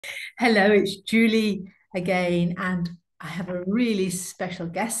Hello, it's Julie again, and I have a really special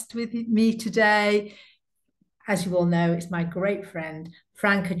guest with me today. As you all know, it's my great friend,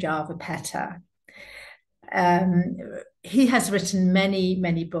 Frank Ajava Petta. Um, he has written many,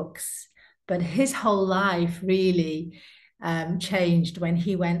 many books, but his whole life really changed when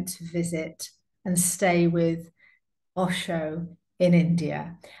he went to visit and stay with Osho in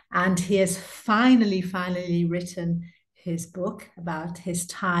India. And he has finally written his book about his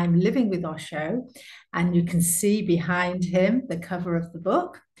time living with Osho. And you can see behind him the cover of the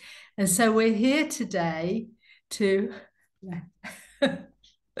book. And so we're here today to,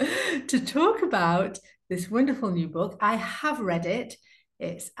 to talk about this wonderful new book. I have read it,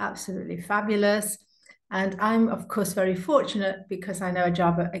 it's absolutely fabulous. And I'm, of course, very fortunate because I know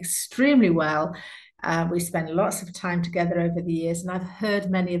Java extremely well. We spent lots of time together over the years, and I've heard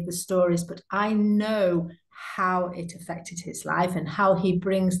many of the stories, but I know how it affected his life and how he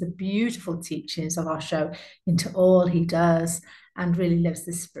brings the beautiful teachings of Osho into all he does and really lives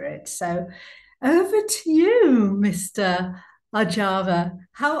the spirit. So over to you, Mr. Arjava.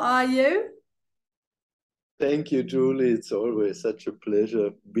 How are you? Thank you, Julie. It's always such a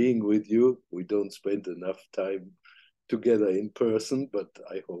pleasure being with you. We don't spend enough time together in person, but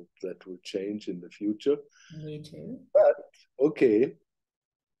I hope that will change in the future. Me too. But okay,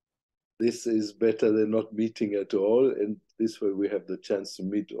 this is better than not meeting at all. And this way we have the chance to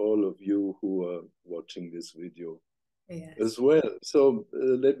meet all of you who are watching this video Yes. as well. So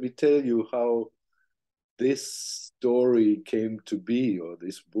let me tell you how this story came to be, or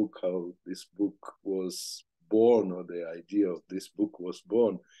this book, how this book was born, or the idea of this book was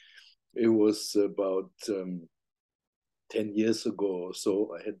born. It was about 10 years ago or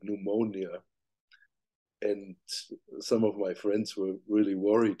so. I had pneumonia, and some of my friends were really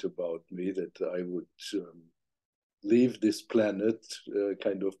worried about me that I would leave this planet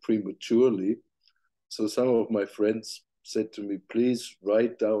kind of prematurely. So some of my friends said to me, please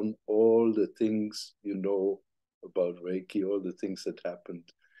write down all the things you know about Reiki, all the things that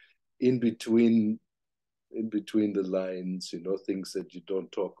happened in between the lines, things that you don't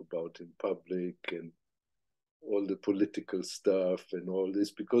talk about in public, and all the political stuff and all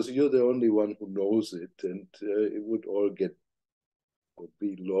this, because you're the only one who knows it, and it would all get or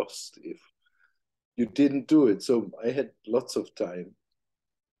be lost if you didn't do it. So I had lots of time.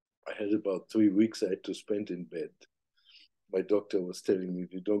 I had about 3 weeks I had to spend in bed. My doctor was telling me,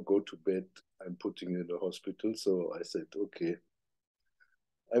 if you don't go to bed, I'm putting you in the hospital. So I said, okay,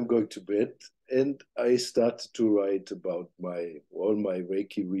 I'm going to bed. And I started to write about all my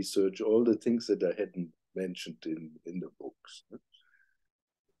Reiki research, all the things that I hadn't mentioned in the books.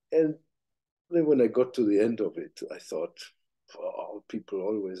 And then when I got to the end of it, I thought, oh, people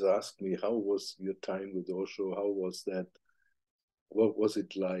always ask me, how was your time with Osho? How was that? What was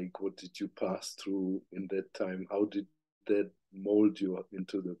it like? What did you pass through in that time? How did that mold you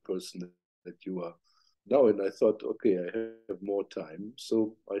into the person that you are now? And I thought, okay, I have more time.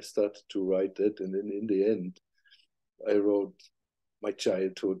 So I started to write that. And then in the end, I wrote my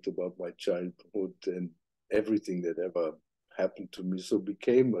childhood, about my childhood and everything that ever happened to me. So it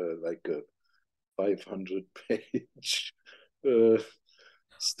became like a 500 page uh,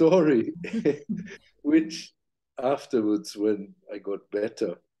 story, which afterwards, when I got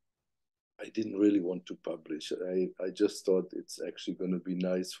better, I didn't really want to publish. I just thought it's actually going to be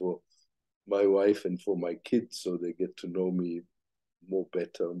nice for my wife and for my kids, so they get to know me more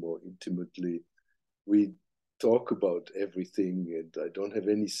better, more intimately. We talk about everything, and I don't have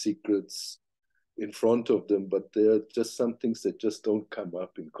any secrets in front of them, but there are just some things that just don't come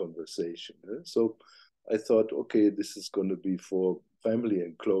up in conversation. So I thought, okay, this is going to be for family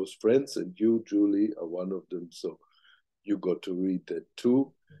and close friends, and you, Julie, are one of them. So you got to read that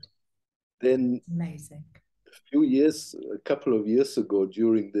too. Then Amazing. a couple of years ago,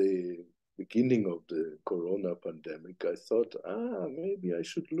 during the beginning of the corona pandemic, I thought, maybe I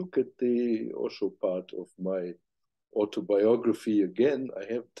should look at the Osho part of my autobiography again.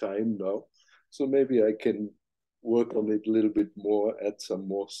 I have time now, so maybe I can work on it a little bit more, add some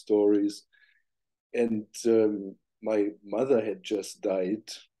more stories. And my mother had just died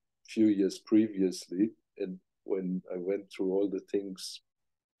a few years previously, and when I went through all the things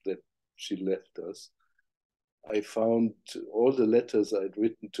that she left us, I found all the letters I'd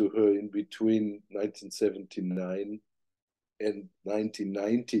written to her in between 1979 and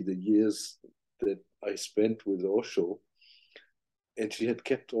 1990, the years that I spent with Osho. And she had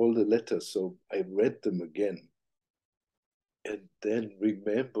kept all the letters, so I read them again and then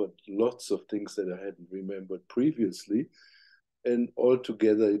remembered lots of things that I hadn't remembered previously. And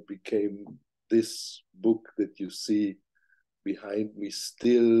altogether, it became this book that you see behind me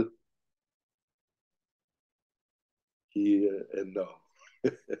still here and now.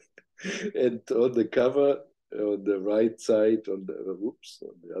 And on the cover, on the right side, on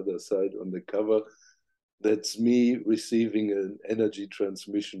the other side on the cover, that's me receiving an energy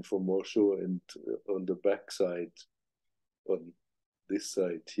transmission from Osho, and on the back side, on this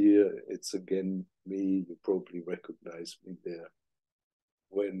side here, it's again me. You probably recognize me there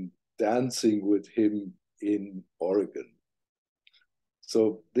when dancing with him in Oregon.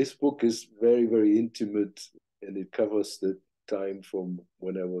 So this book is very, very intimate, and it covers the time from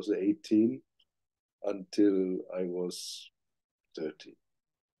when I was 18 until I was 30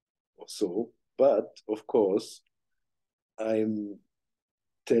 or so. But of course, I'm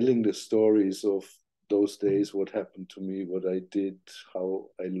telling the stories of those days, what happened to me, what I did, how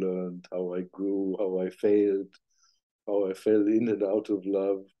I learned, how I grew, how I failed, how I fell in and out of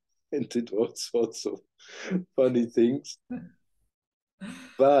love, and did all sorts of funny things.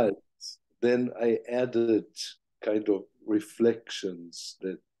 But then I added kind of reflections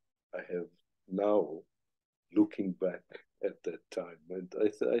that I have now looking back at that time. And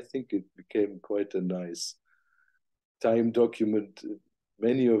I think it became quite a nice time document.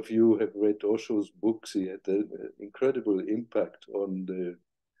 Many of you have read Osho's books. He had an incredible impact on the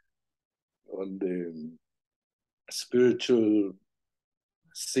spiritual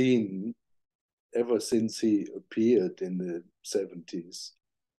scene ever since he appeared in the 70s.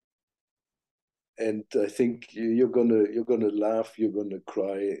 And I think you're gonna laugh, you're gonna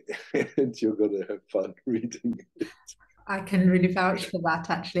cry, and you're gonna have fun reading it. I can really vouch for that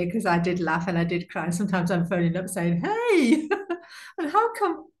actually, because I did laugh and I did cry. Sometimes I'm phoning up saying, "Hey, and how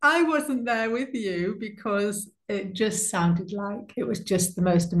come I wasn't there with you?" Because it just sounded like it was just the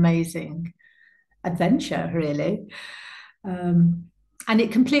most amazing adventure, really. And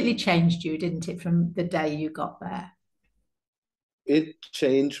it completely changed you, didn't it, from the day you got there? It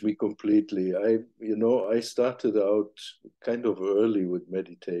changed me completely. I started out kind of early with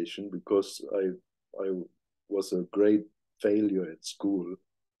meditation because I was a great failure at school.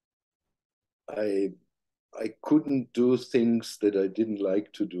 I I couldn't do things that I didn't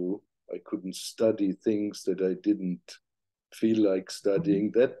like to do. I couldn't study things that I didn't feel like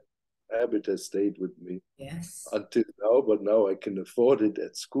studying. That habit has stayed with me Yes. until now, but now I can afford it.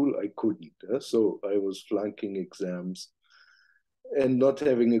 At school, I couldn't. So I was flunking exams and not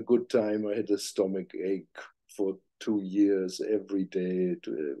having a good time. I had a stomach ache for 2 years every day. It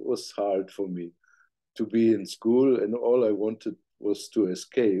was hard for me to be in school, and all I wanted was to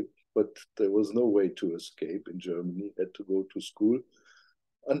escape. But there was no way to escape in Germany. I had to go to school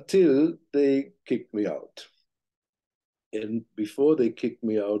until they kicked me out. And before they kicked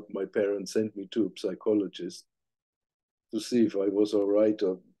me out, my parents sent me to a psychologist to see if I was all right,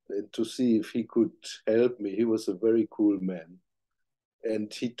 and to see if he could help me. He was a very cool man.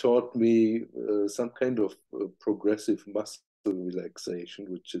 And he taught me some kind of progressive muscle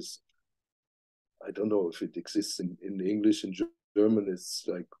relaxation, which is, I don't know if it exists in English. In German, it's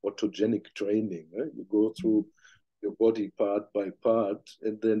like autogenic training. You go through your body part by part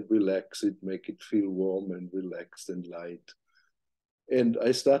and then relax it, make it feel warm and relaxed and light. And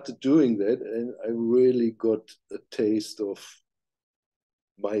I started doing that, and I really got a taste of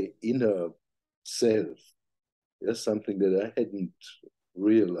my inner self. That's something that I hadn't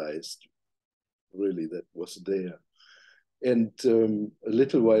realized really that was there. And a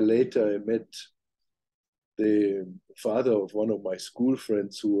little while later, I met the father of one of my school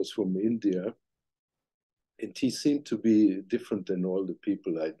friends who was from India. And he seemed to be different than all the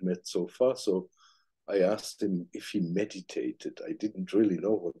people I'd met so far. So I asked him if he meditated. I didn't really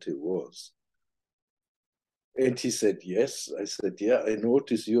know what it was. And he said, yes. I said, yeah, I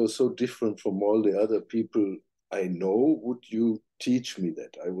notice you're so different from all the other people I know. Would you teach me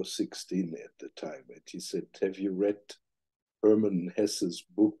that? I was 16 at the time. And he said, have you read Hermann Hesse's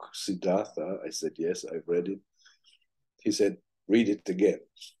book, Siddhartha? I said, yes, I've read it. He said, read it again.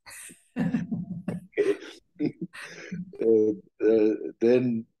 Okay.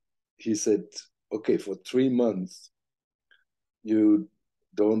 Then he said, okay, for 3 months, you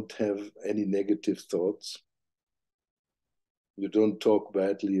don't have any negative thoughts. You don't talk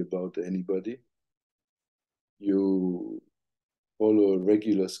badly about anybody. You follow a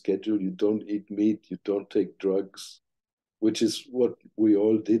regular schedule. You don't eat meat. You don't take drugs, which is what we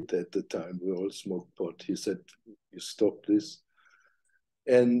all did at the time. We all smoked pot. He said, you stop this.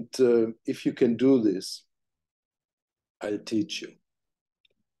 And if you can do this, I'll teach you.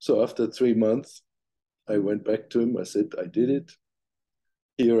 So after 3 months, I went back to him. I said, I did it.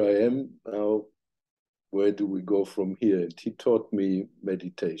 Here I am. Now, where do we go from here? And he taught me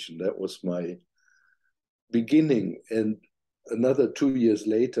meditation. That was my beginning. And another 2 years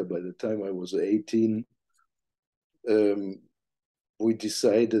later, by the time I was 18, we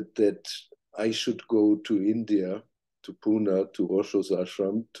decided that I should go to India, to Pune, to Osho's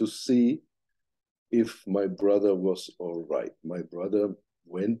ashram, to see if my brother was all right. My brother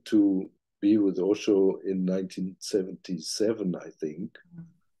went to be with Osho in 1977, I think.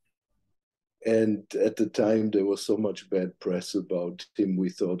 And at the time, there was so much bad press about him. We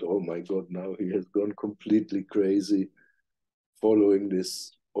thought, oh my God, now he has gone completely crazy, following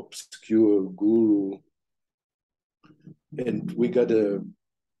this obscure guru. And we gotta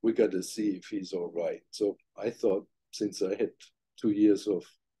see if he's all right. So I thought, since I had 2 years of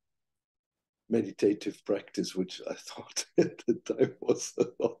meditative practice, which I thought at the time was a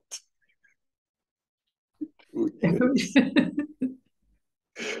lot. 2 years.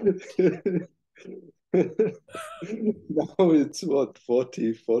 Now it's what,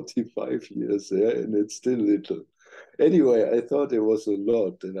 40, 45 years, yeah, and it's still little. Anyway, I thought it was a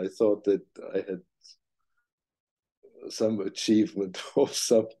lot, and I thought that I had some achievement of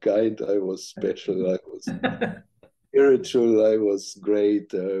some kind. I was special, I was spiritual, I was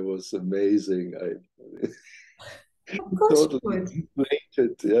great, I was amazing. I Of course you totally would.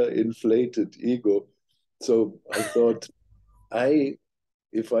 inflated ego. So I thought, I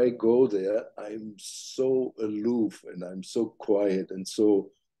if I go there, I'm so aloof and I'm so quiet and so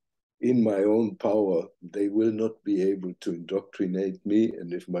in my own power. They will not be able to indoctrinate me.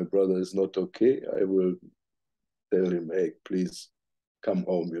 And if my brother is not okay, I will tell him, hey, please come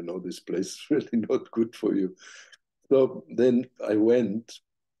home. You know, this place is really not good for you. So then I went,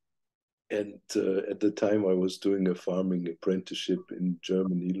 and at the time I was doing a farming apprenticeship in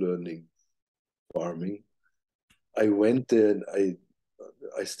Germany, learning farming. I went there, and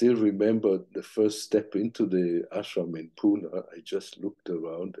I still remember the first step into the ashram in Pune. I just looked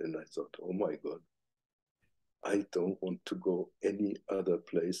around and I thought, oh my God, I don't want to go any other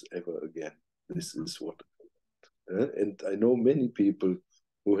place ever again. This is what I want. And I know many people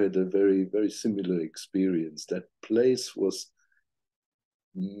who had a very, very similar experience. That place was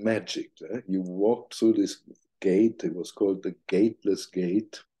magic. You walked through this gate, it was called the Gateless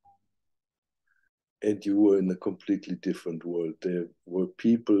Gate, and you were in a completely different world. There were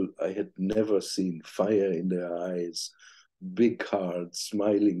people I had never seen, fire in their eyes, big hearts,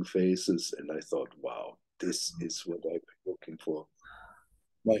 smiling faces, and I thought, wow, this is what I've been looking for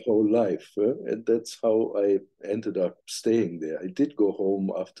my whole life. And that's how I ended up staying there. I did go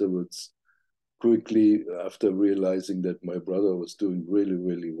home afterwards, quickly, after realizing that my brother was doing really,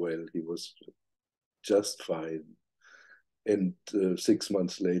 really well. He was just fine. And 6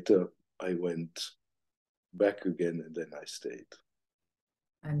 months later, I went back again, and then I stayed.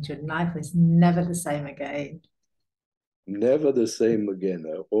 And your life was never the same again. Never the same again.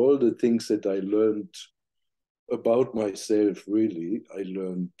 All the things that I learned about myself, really, I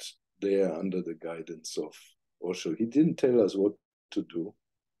learned there under the guidance of Osho. He didn't tell us what to do,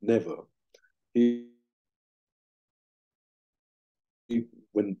 never.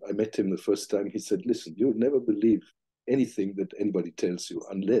 When I met him the first time, he said, listen, you'll never believe anything that anybody tells you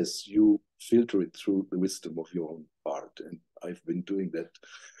unless you filter it through the wisdom of your own heart. And I've been doing that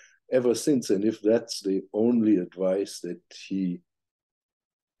ever since. And if that's the only advice that he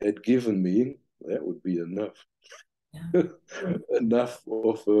had given me, that would be enough. Yeah. Enough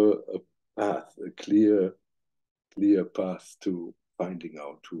of a path, a clear path to finding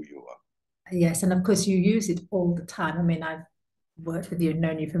out who you are. Yes, and of course you use it all the time. I mean, I've worked with you and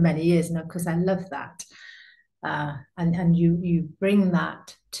known you for many years, and of course I love that. And you bring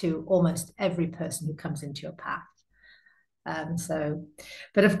that to almost every person who comes into your path.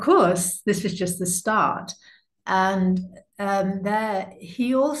 But of course, this was just the start. And there,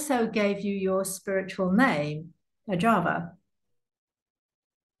 he also gave you your spiritual name, Arjava.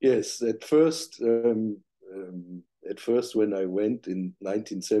 Yes, at first when I went in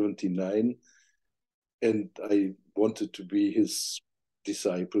 1979, and I wanted to be his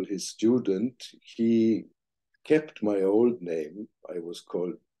disciple, his student, he kept my old name. I was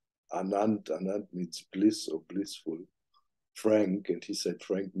called Anand. Anand means bliss or blissful. Frank, and he said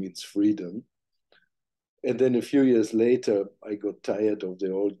Frank means freedom. And then a few years later, I got tired of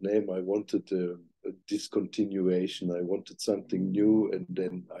the old name. I wanted a discontinuation. I wanted something new. And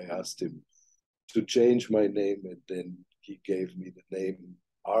then I asked him to change my name. And then he gave me the name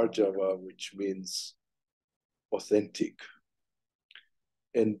Arjava, which means authentic.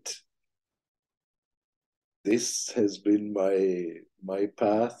 And this has been my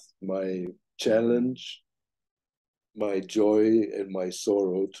path, my challenge, my joy and my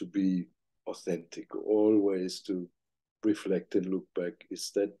sorrow, to be authentic, always to reflect and look back.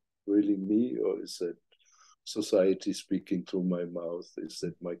 Is that really me, or is that society speaking through my mouth? Is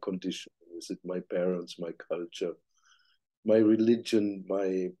it my condition? Is it my parents, my culture, my religion,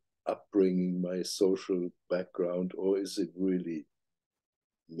 my upbringing, my social background, or is it really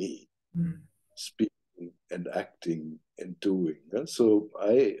me speaking and acting and doing? And so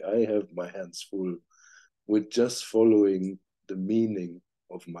I have my hands full with just following the meaning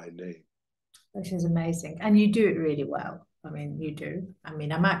of my name. Which is amazing. And you do it really well. I mean, you do. I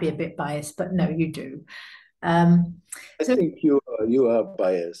mean, I might be a bit biased, but no, you do. I So think you are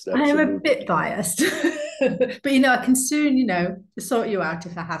biased, I am a absolutely. bit biased, but you know, I can soon, you know, sort you out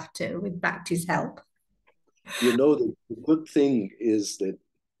if I have to with Bhakti's help. You know, the good thing is that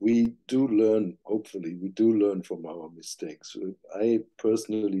we do learn, hopefully, we do learn from our mistakes. I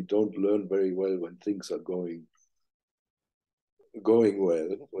personally don't learn very well when things are going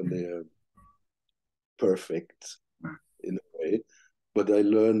well, when they are perfect in a way, but I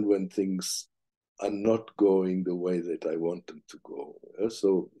learn when things are not going the way that I want them to go.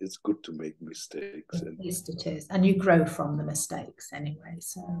 So it's good to make mistakes, At and least it is. And you grow from the mistakes anyway.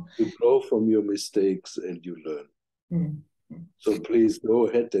 So, you grow from your mistakes and you learn. mm. So please go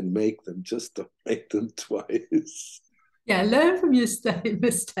ahead and make them. Just don't make them twice. Yeah, learn from your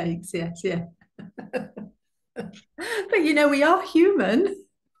mistakes. Yes, yeah. But you know, we are human.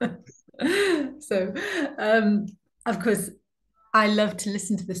 So, um, of course, I love to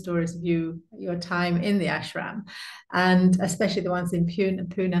listen to the stories of your time in the ashram, and especially the ones in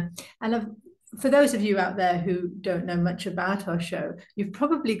Pune. And for those of you out there who don't know much about Osho, you've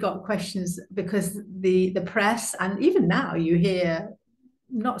probably got questions because the press and even now you hear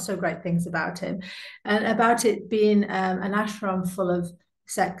not so great things about him, and about it being an ashram full of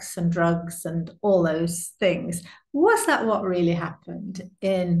sex and drugs and all those things. Was that what really happened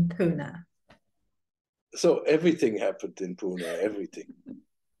in Pune? So everything happened in Pune,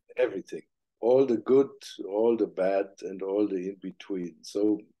 everything. All the good, all the bad, and all the in between.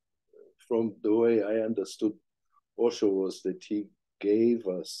 So from the way I understood Osho was that he gave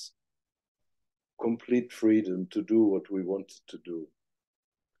us complete freedom to do what we wanted to do.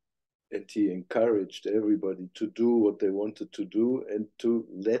 And he encouraged everybody to do what they wanted to do and to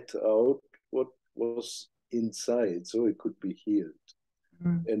let out what was inside so it could be healed.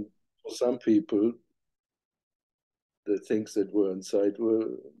 Mm. And for some people, the things that were inside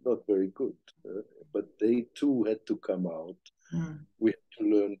were not very good, but they too had to come out. Mm. We had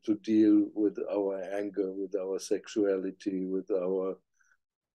to learn to deal with our anger, with our sexuality, with our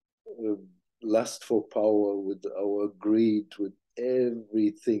uh, lust for power, with our greed, with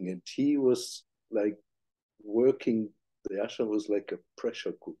everything. And he was like working, the ashram was like a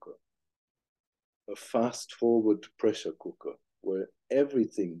pressure cooker, a fast forward pressure cooker, where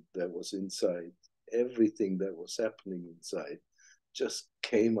everything that was inside, everything that was happening inside, just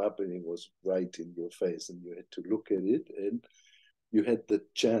came up and it was right in your face, and you had to look at it, and you had the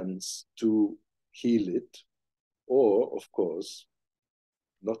chance to heal it, or, of course,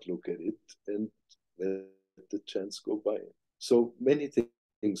 not look at it and let the chance go by. So many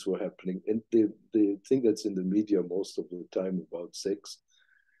things were happening. And the thing that's in the media most of the time about sex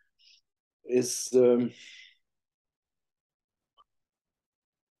is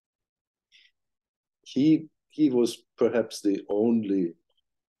he was perhaps the only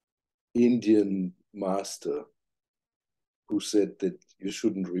Indian master who said that you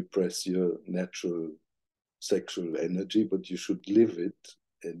shouldn't repress your natural sexual energy, but you should live it.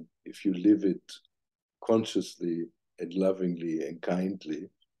 And if you live it consciously and lovingly and kindly,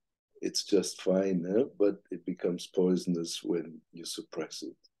 it's just fine, but it becomes poisonous when you suppress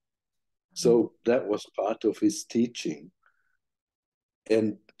it. So that was part of his teaching.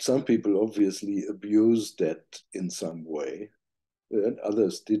 And some people obviously abused that in some way, and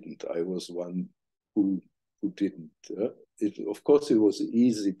others didn't. I was one who didn't. Of course, it was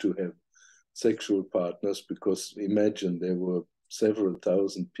easy to have sexual partners because imagine there were several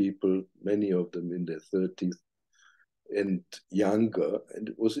thousand people, many of them in their 30s and younger, and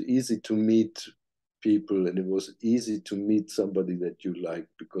it was easy to meet people, and it was easy to meet somebody that you liked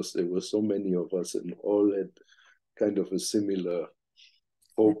because there were so many of us and all had kind of a similar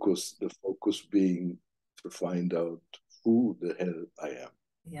focus, the focus being to find out who the hell I am.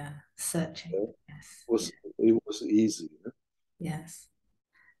 Yeah, searching. Yeah? Yes, It was easy. yes.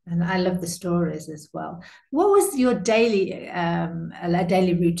 And I love the stories as well. What was your daily a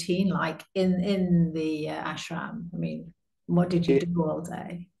daily routine like in the ashram? I mean, what did you In, do all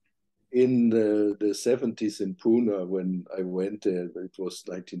day? in the 70s in Pune, when I went there, it was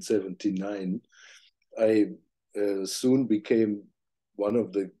 1979, I soon became one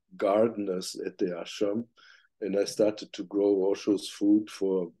of the gardeners at the ashram, and I started to grow Osho's food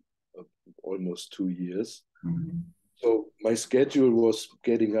for almost 2 years. So my schedule was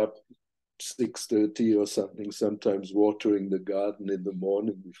getting up 6:30 or something, sometimes watering the garden in the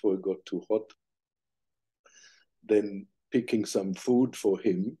morning before it got too hot, then picking some food for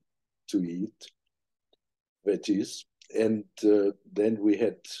him to eat, veggies, and then we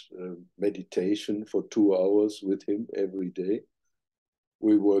had meditation for 2 hours with him every day.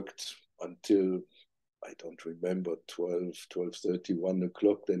 We worked until, I don't remember, 12:30, 1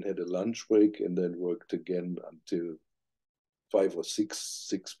 o'clock, then had a lunch break, and then worked again until 5 or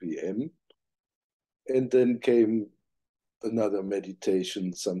 6 p.m. And then came another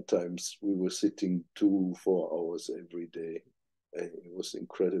meditation. Sometimes we were sitting 2-4 hours every day. It was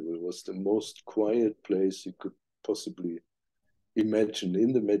incredible. It was the most quiet place you could possibly imagine.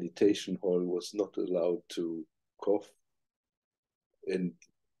 In the meditation hall, was not allowed to cough, and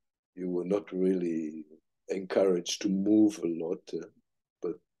you were not really encouraged to move a lot,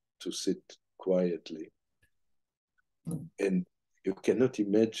 but to sit quietly. And you cannot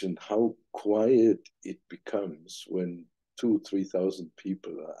imagine how quiet it becomes when 2,000-3,000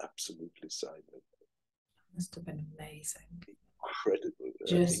 people are absolutely silent. Must have been amazing. Incredible.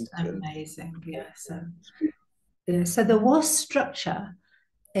 Just amazing. Yeah. So there was structure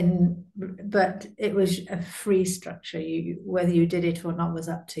but it was a free structure. Whether you did it or not was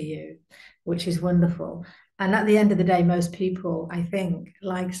up to you, which is wonderful. And at the end of the day, most people, I think,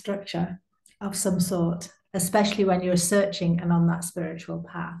 like structure of some sort, especially when you're searching and on that spiritual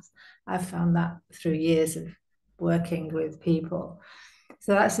path. I've found that through years of working with people.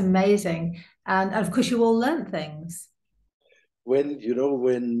 So that's amazing. And of course, you all learn things. When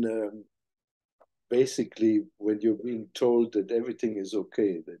basically when you're being told that everything is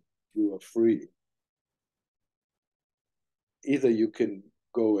okay, that you are free, either you can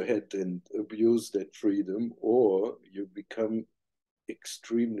go ahead and abuse that freedom, or you become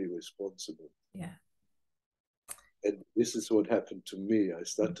extremely responsible. Yeah. And this is what happened to me. I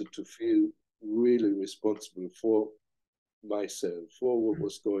started to feel really responsible for myself, for what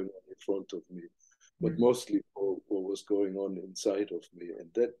was going on in front of me, but mostly for what was going on inside of me.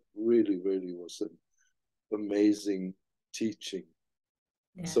 And that really, really was an amazing teaching.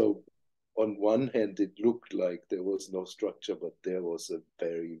 Yeah. So on one hand, it looked like there was no structure, but there was a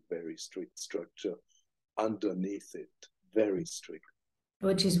very, very strict structure underneath it, very strict.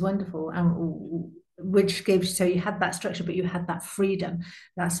 Which is wonderful, and which gives, so you had that structure, but you had that freedom.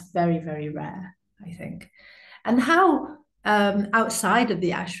 That's very, very rare, I think. And how, outside of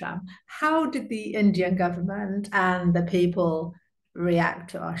the ashram, how did the Indian government and the people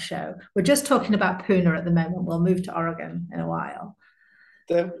react to Osho? We're just talking about Pune at the moment. We'll move to Oregon in a while.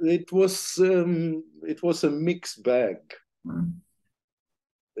 It was a mixed bag.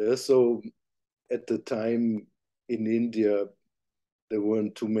 So at the time in India, there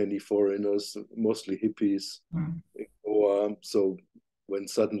weren't too many foreigners, mostly hippies. So when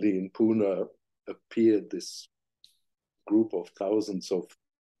suddenly in Pune appeared this group of thousands of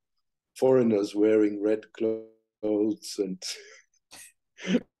foreigners wearing red clothes and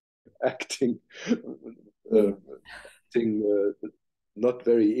acting not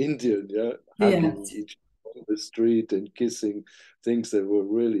very Indian, hugging each other on the street and kissing, things that were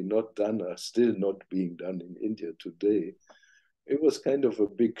really not done, are still not being done in India today. It was kind of a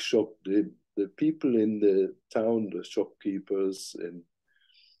big shock. The people in the town, the shopkeepers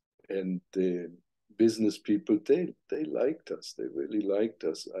and the business people, they liked us. They really liked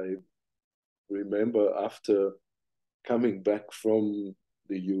us. I remember after coming back from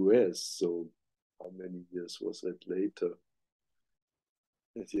the US, so how many years was that later?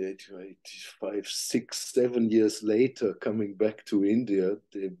 85, 6, 7 years later, coming back to India,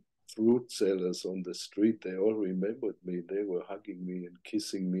 the fruit sellers on the street, they all remembered me. They were hugging me and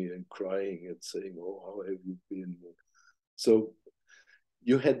kissing me and crying and saying, "Oh, how have you been?" So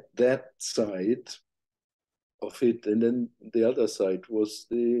you had that side of it, and then the other side was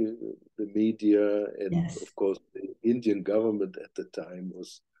the media, and of course the Indian government at the time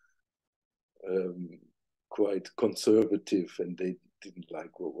was quite conservative, and they didn't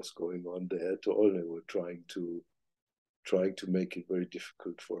like what was going on there at all. They were trying to make it very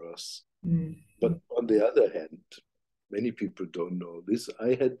difficult for us. But on the other hand, many people don't know this.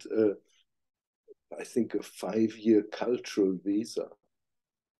 I had, I think, a 5-year cultural visa.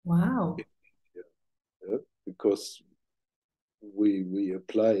 Wow. Yeah, because we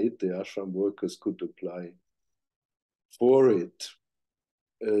applied, the ashram workers could apply for it,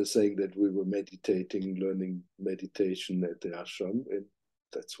 saying that we were meditating, learning meditation at the ashram, and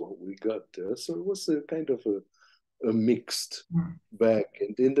that's what we got. So it was a kind of a mixed bag.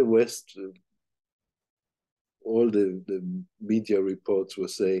 And in the West, all the media reports were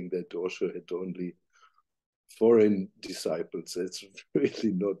saying that Osho had only foreign disciples. It's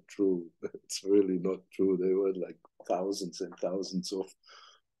really not true. It's really not true. There were like thousands and thousands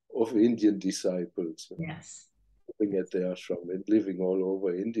of Indian disciples. Yes. Living at the ashram and living all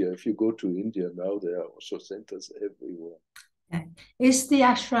over India. If you go to India now, there are also centers everywhere. Okay. Is the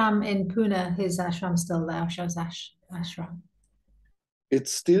ashram in Pune, his ashram still there, Osho's ashram?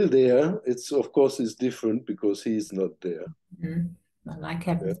 It's still there. It's of course it's different because he's not there. Mm. Like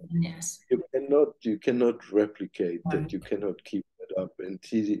everything, yes. You cannot replicate No. that. You cannot keep that up. And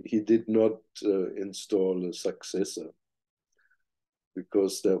he did not install a successor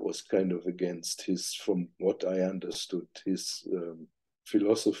because that was kind of against his, from what I understood, his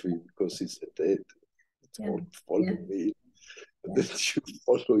philosophy. Because he said, hey, don't follow me. That you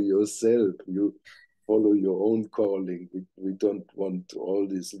follow yourself. You follow your own calling. We don't want all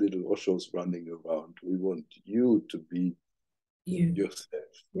these little Oshos running around. We want you to be yourself.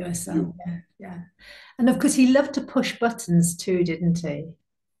 Yourself, yeah. And of course, he loved to push buttons too, didn't he?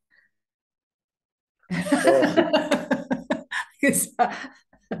 Oh,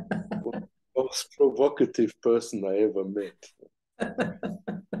 most provocative person I ever met.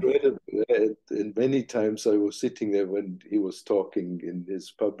 And many times I was sitting there when he was talking in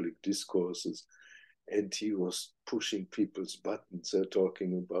his public discourses, and he was pushing people's buttons,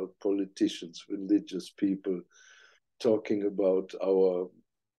 talking about politicians, religious people, talking about our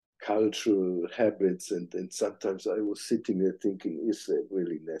cultural habits. And sometimes I was sitting there thinking, is that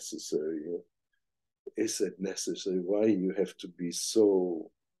really necessary? Is that necessary? Why you have to be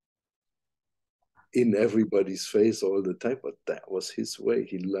so in everybody's face all the time? But that was his way.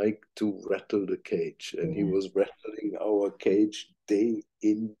 He liked to rattle the cage, and he was rattling our cage day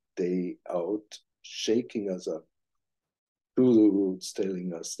in, day out, shaking us up to the roots,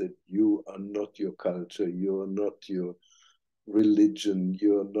 telling us that you are not your culture, you are not your religion,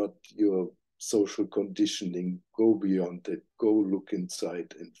 you're not your social conditioning. Go beyond it. Go look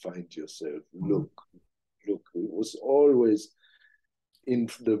inside and find yourself. Look. It was always in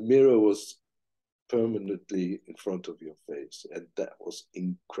the mirror, was permanently in front of your face, and that was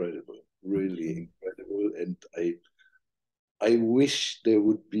incredible, really incredible. And I wish there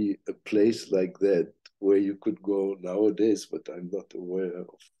would be a place like that where you could go nowadays, but I'm not aware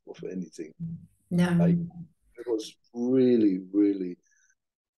of anything. No. It was really, really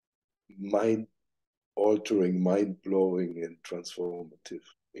mind-altering, mind-blowing, and transformative.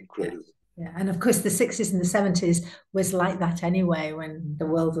 Incredible. Yeah, and of course the 60s and the 70s was like that anyway, when the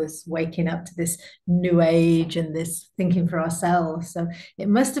world was waking up to this new age and this thinking for ourselves. So it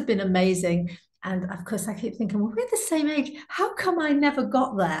must have been amazing. And of course, I keep thinking, well, we're the same age. How come I never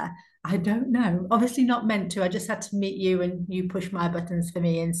got there? I don't know. Obviously, not meant to. I just had to meet you, and you push my buttons for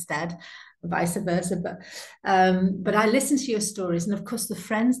me instead, vice versa. But I listened to your stories, and of course, the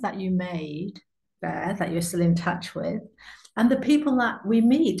friends that you made there, that you're still in touch with, and the people that we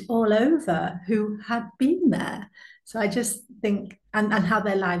meet all over who had been there. So I just think, and how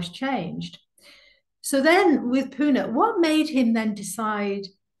their lives changed. So then with Pune, what made him then decide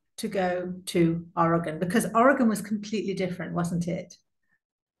to go to Oregon? Because Oregon was completely different, wasn't it?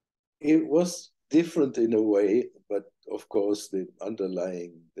 It was different in a way, but of course the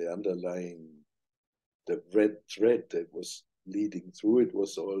red thread that was leading through it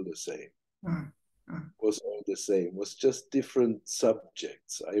was all the same. Was all the same. Was just different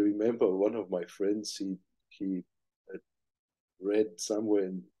subjects. I remember one of my friends. He had read somewhere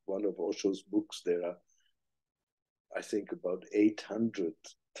in one of Osho's books. There are, I think, about 800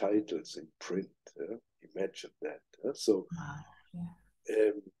 titles in print. Imagine that. So.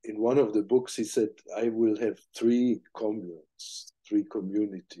 In one of the books, he said, I will have 3 communes, 3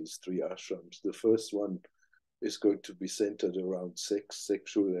 communities, 3 ashrams. The first one is going to be centered around sex,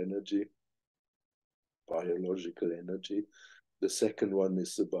 sexual energy, biological energy. The second one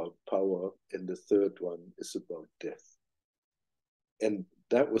is about power, and the third one is about death. And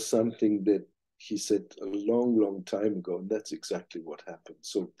that was something that he said a long, long time ago, and that's exactly what happened.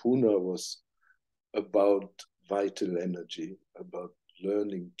 So Pune was about vital energy, about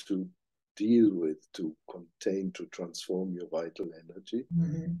learning to deal with, to contain, to transform your vital energy.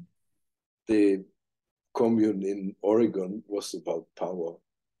 The commune in Oregon was about power,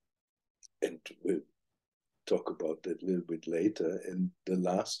 and we'll talk about that a little bit later. And the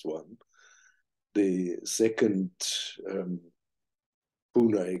last one, the second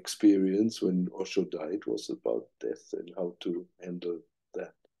Pune experience when Osho died, was about death and how to handle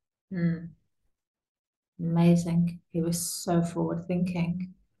that. Amazing. He was so forward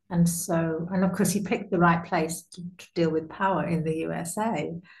thinking. And of course, he picked the right place to deal with power in the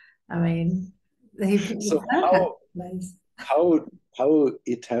USA. I mean, he picked the perfect place. how how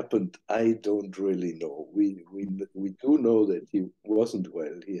it happened, I don't really know. We do know that he wasn't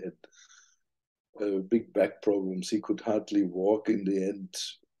well. He had big back problems. He could hardly walk in the end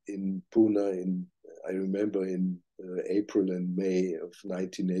in Pune. I remember in April and May of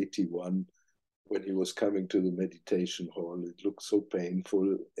 1981 when he was coming to the meditation hall. It looked so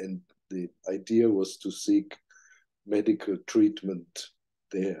painful, and the idea was to seek medical treatment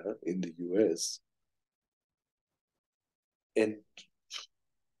there in the US. And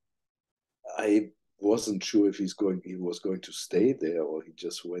I wasn't sure if he was going to stay there or he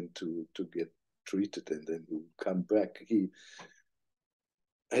just went to get treated and then he would come back. He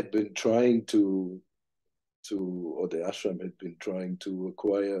had been trying or the ashram had been trying to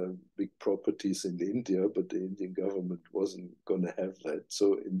acquire big properties in India, but the Indian government wasn't going to have that.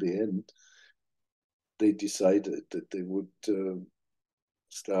 So in the end, they decided that they would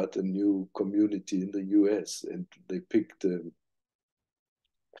start a new community in the US, and they picked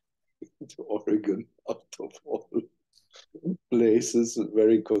Oregon out of all places, a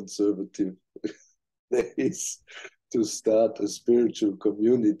very conservative place to start a spiritual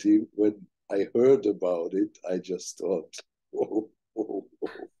community. When I heard about it, I just thought, whoa, whoa,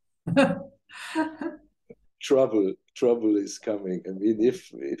 whoa. Trouble is coming. I mean,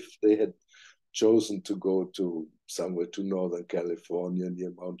 if they had chosen to go to somewhere to Northern California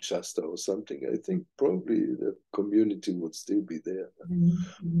near Mount Shasta or something, I think probably the community would still be there.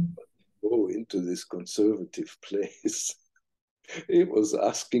 Mm-hmm. Go into this conservative place. He was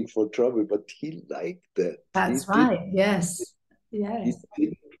asking for trouble, but he liked that. That's right. Yes. He Yes.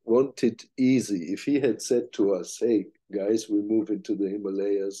 didn't want it easy. If he had said to us, "Hey guys, we move into the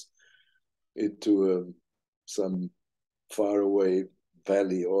Himalayas, into some faraway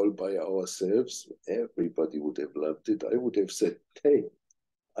valley all by ourselves," everybody would have loved it. I would have said, "Hey,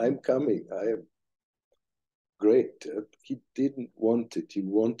 I'm coming. I am great." He didn't want it. He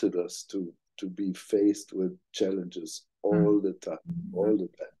wanted us to be faced with challenges all the time, all the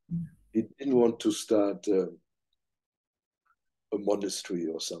time. He didn't want to start a monastery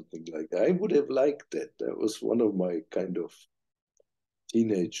or something like that. I would have liked that. That was one of my kind of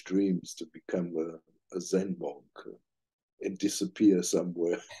teenage dreams, to become a Zen monk and disappear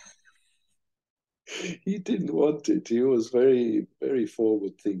somewhere. He didn't want it. He was very, very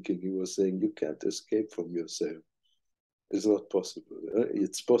forward thinking. He was saying, you can't escape from yourself. It's not possible.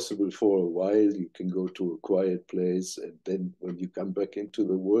 It's possible for a while. You can go to a quiet place, and then when you come back into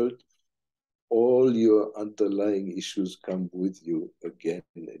the world, all your underlying issues come with you again,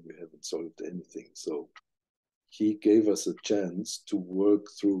 and you haven't solved anything. So he gave us a chance to work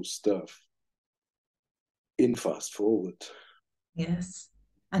through stuff in fast forward. Yes.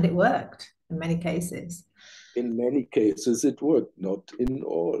 And it worked in many cases. In many cases, it worked, not in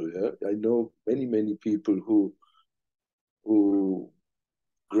all. Yeah? I know many people who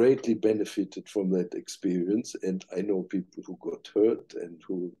greatly benefited from that experience, and I know people who got hurt and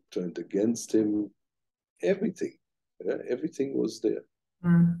who turned against him. Everything, yeah? Everything was there.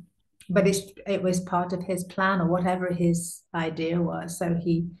 Mm. But it was part of his plan or whatever his idea was. So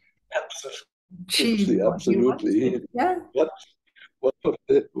he achieved Absolutely, what he absolutely. wanted. Yeah. What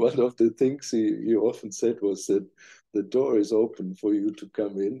one of the things he often said was that the door is open for you to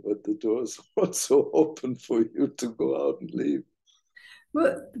come in, but the door is also open for you to go out and leave.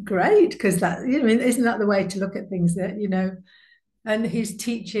 Well, great, because that, I mean, isn't that the way to look at things that, and he's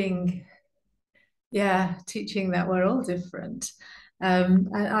teaching, yeah, teaching that we're all different. And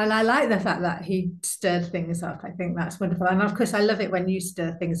I like the fact that he stirred things up. I think that's wonderful. And of course, I love it when you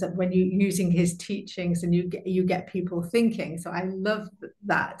stir things up, when you using his teachings and you get people thinking. So I love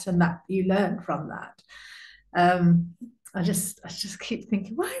that and that you learn from that. Um, I just keep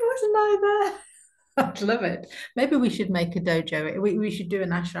thinking, why wasn't I there? I'd love it. Maybe we should make a dojo. We should do an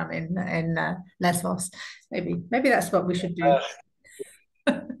ashram in Lesvos. Maybe that's what we should do.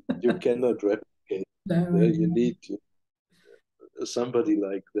 You cannot replicate. No. You need somebody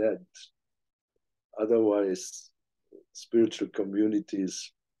like that. Otherwise, spiritual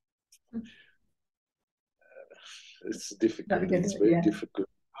communities, it's difficult. It's very Yeah. difficult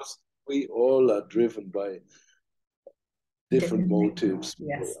because we all are driven by different motives.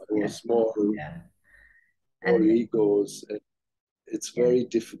 Yes. Our Yeah. small, Yeah. small And egos. And it's yeah. very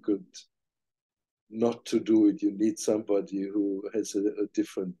difficult not to do it. You need somebody who has a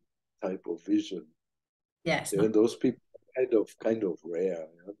different type of vision. Yes. Yeah, and those people are kind of rare,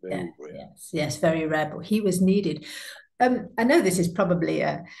 yeah? Yeah. Very rare. Yes. Yes. Very rare, but he was needed. I know this is probably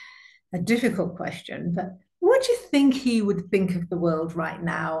a difficult question, but what do you think he would think of the world right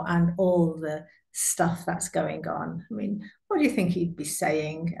now and all the stuff that's going on? I mean, what do you think he'd be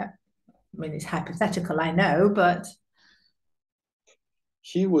saying? I mean, it's hypothetical, I know, but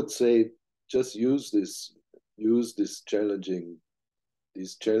he would say, just use these challenging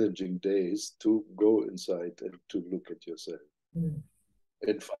days to go inside and to look at yourself Mm.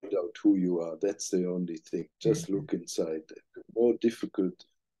 and find out who you are. That's the only thing. Just Mm. look inside. The more difficult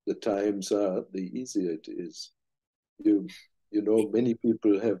the times are, the easier it is. You you know, many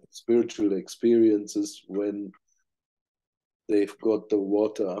people have spiritual experiences when they've got the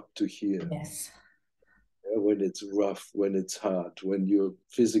water up to here. Yes. When it's rough, when it's hard, when you're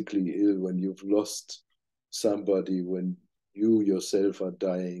physically ill, when you've lost somebody, when you yourself are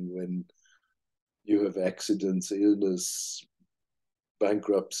dying, when you have accidents, illness,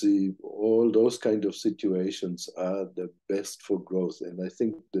 bankruptcy, all those kind of situations are the best for growth. And I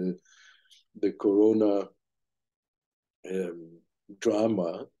think the Corona um,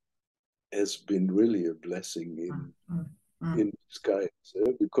 drama has been really a blessing Mm. Mm. Mm. in disguise,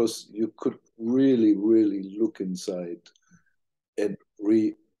 because you could really, really look inside and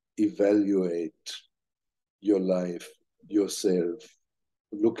re-evaluate your life, yourself,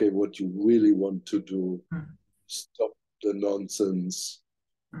 look at what you really want to do, Mm. stop the nonsense.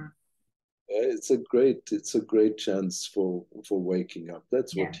 Mm. It's a great chance for waking up.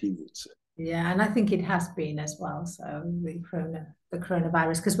 That's what Yeah. he would say. Yeah, and I think it has been as well. So the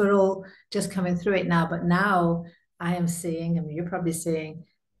coronavirus, because we're all just coming through it now. But now I am seeing, I mean, you're probably seeing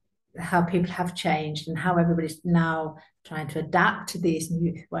how people have changed and how everybody's now trying to adapt to these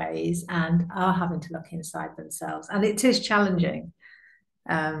new ways and are having to look inside themselves. And it is challenging.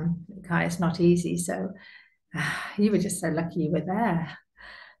 Kai, it's not easy. So you were just so lucky you were there.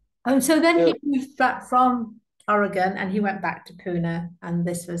 And so then Yeah. he moved back from Oregon and he went back to Pune, and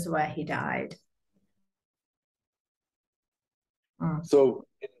this was where he died. Mm. So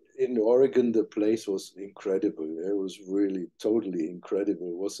in Oregon, the place was incredible. It was really totally incredible.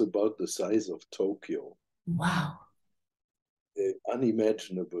 It was about the size of Tokyo. Wow.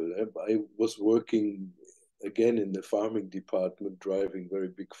 Unimaginable. I was working again in the farming department, driving very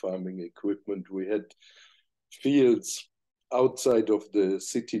big farming equipment. We had fields outside of the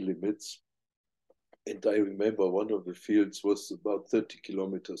city limits. And I remember one of the fields was about 30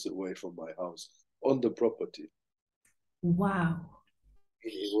 kilometers away from my house on the property. Wow.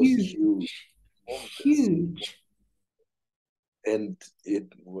 It was huge, Huge. enormous. Huge. And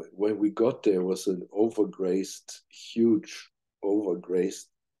when we got there was an overgrazed, huge overgrazed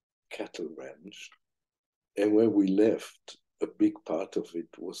cattle ranch. And when we left, a big part of it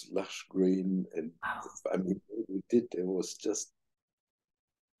was lush green. And Wow. I mean, what we did there was just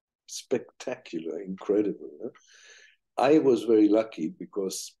spectacular, incredible. Huh? I was very lucky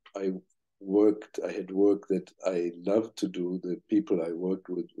because I had work that I loved to do. The people I worked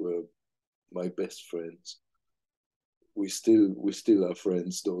with were my best friends. We still are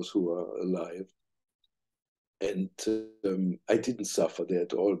friends, those who are alive. And I didn't suffer there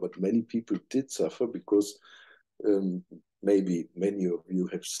at all, but many people did suffer because um, maybe many of you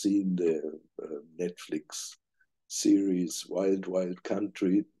have seen the Netflix series Wild Wild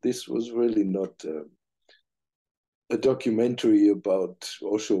Country. This was really not a documentary about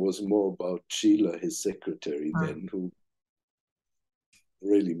Osho, was more about Sheila, his secretary, Mm. then, who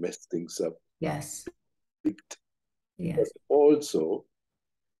really messed things up Yes. big time. But Yes. also,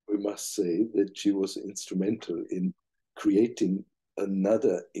 we must say that she was instrumental in creating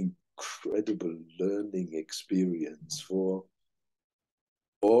another incredible learning experience for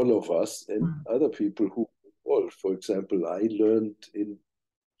all of us and Mm. other people who involved. For example, I learned in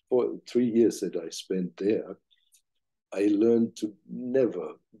 3 years that I spent there, I learned to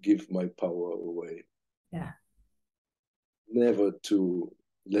never give my power away, Yeah. never to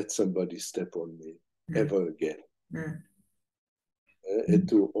let somebody step on me Mm. ever again, Mm. and Mm.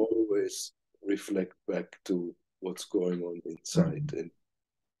 to always reflect back to what's going on inside. Mm. And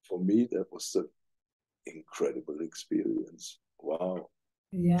for me, that was an incredible experience. Wow,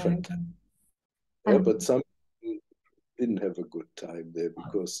 Yeah. fantastic. Yeah, And but some people didn't have a good time there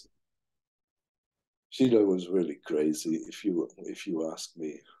because Sheila was really crazy, if you ask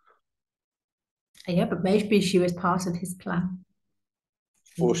me. yeah, but maybe she was part of his plan.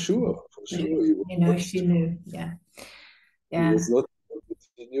 For Mm. sure, for Maybe, sure, he was you know, not. she knew. Yeah. He Yeah. was not.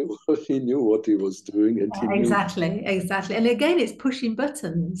 He knew. He knew what he was doing, and he knew. Exactly. Exactly. And again, it's pushing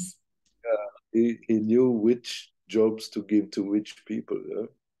buttons. He knew which jobs to give to which people. Yeah?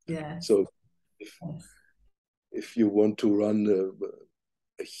 Yes. So if Yes. if you want to run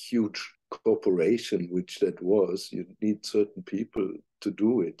a huge corporation, which that was, you need certain people to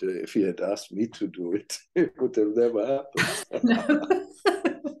do it. If he had asked me to do it, it would have never happened. No.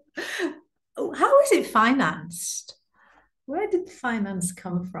 How is it financed? Where did the finance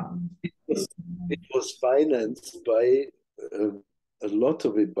come from? it was financed by um, a lot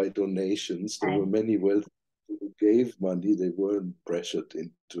of it by donations. There were many wealthy people who gave money. They weren't pressured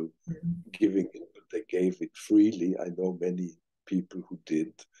into giving it, but they gave it freely. I know many people who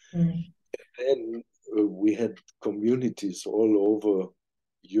did. Then we had communities all over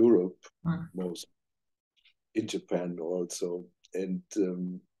Europe, most in Japan also. And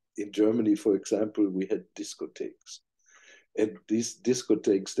in Germany, for example, we had discotheques. And these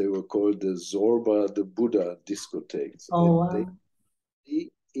discotheques, they were called the Zorba, the Buddha discotheques. Oh, and wow. they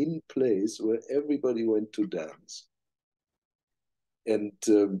in place where everybody went to dance. And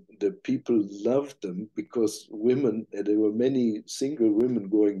the people loved them because women, and there were many single women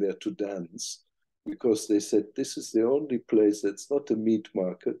going there to dance, because they said, this is the only place that's not a meat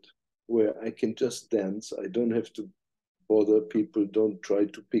market where I can just dance. I don't have to bother people. Don't try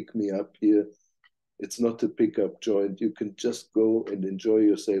to pick me up here. It's not a pickup joint. You can just go and enjoy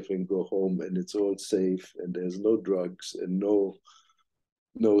yourself and go home, and it's all safe, and there's no drugs and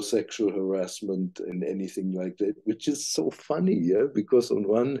no sexual harassment and anything like that, which is so funny, yeah? Because on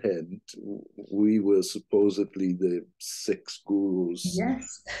one hand, we were supposedly the sex gurus,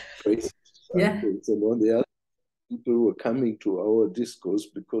 Yes. crazy Yeah. disciples, and on the other, people were coming to our discos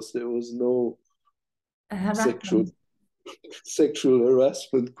because there was no sexual Harassment.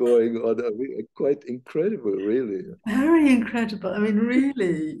 harassment going on. I mean, quite incredible, really. Very incredible. I mean,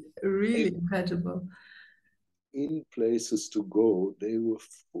 really, really And incredible. in places to go, they were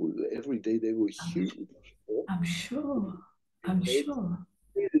full every day. They were huge. I'm sure. They I'm made sure.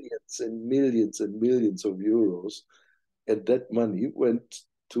 millions and millions and millions of euros, and that money went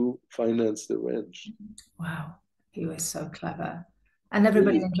to finance the ranch. Wow. He was so clever. And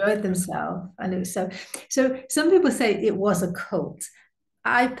everybody Really, enjoyed themselves. And it was so some people say it was a cult.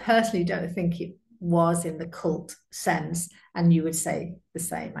 I personally don't think it was in the cult sense. And you would say the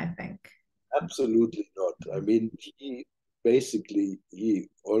same, I think. absolutely not. I mean, he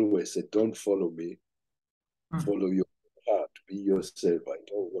always said, "Don't follow me, Mm, follow your heart, be yourself. I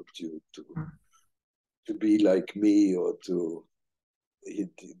don't want you mm. to be like me or to."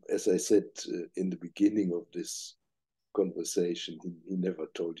 As I said in the beginning of this conversation, he never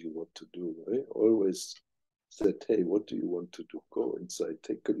told you what to do. Right? Always said, "Hey, what do you want to do? Go inside,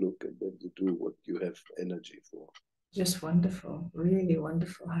 take a look, and then you do what you have energy for." Just wonderful, really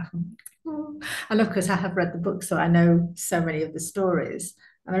wonderful. And of course, I have read the book, so I know so many of the stories.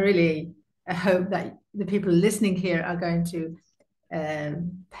 And I hope that the people listening here are going to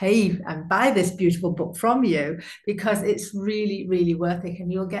pay and buy this beautiful book from you, because it's really, really worth it.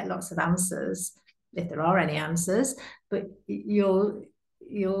 And you'll get lots of answers, if there are any answers, but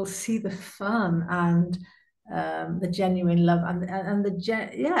you'll see the fun and the genuine love and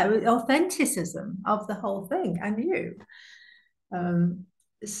authenticism of the whole thing and you. Um,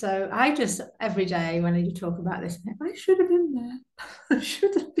 so I just every day when you talk about this, I should have been there. I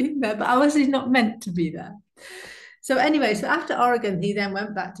should have been there, but I was not meant to be there. So anyway, so after Oregon, he then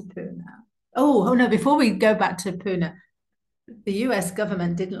went back to Pune. Oh no! Before we go back to Pune, the U.S.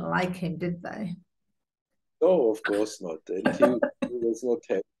 government didn't like him, did they? No, of course not. And he was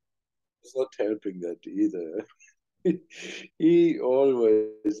not helping that either. He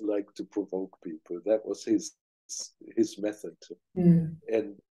always liked to provoke people. That was his method. Mm.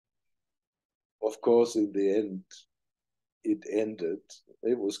 And of course, in the end, it ended.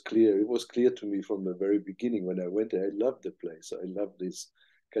 It was clear. It was clear to me from the very beginning when I went there. I loved the place. I loved this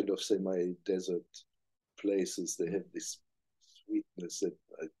kind of semi-desert places. They have this sweetness that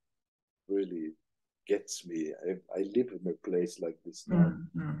really gets me. I live in a place like this now,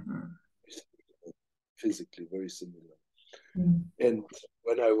 Mm, mm, mm, physically very similar. mm. And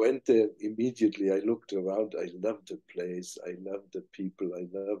when I went there, immediately I looked around. I loved the place. I loved the people. I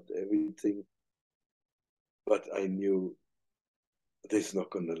loved everything. But I knew this is not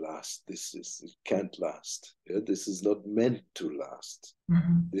going to last. It can't last. Yeah? This is not meant to last.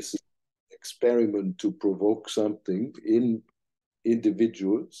 Mhm. This is an experiment to provoke something in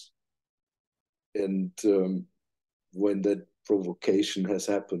individuals. And when that provocation has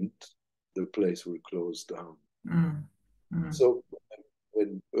happened, the place will close down. Mm, mm. So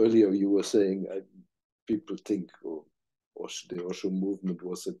when earlier you were saying people think the Osho movement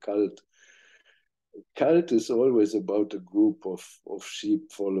was a cult. Cult is always about a group of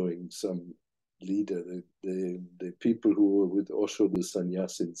sheep following some leader. The people who were with Osho, the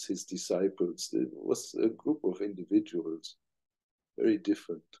sannyasins, his disciples, it was a group of individuals, very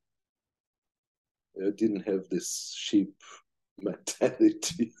different. They didn't have this sheep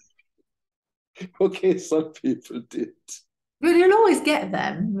mentality. Okay, some people did. But you'll always get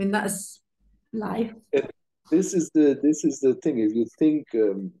them. I mean, that's life. And this is the thing. If you think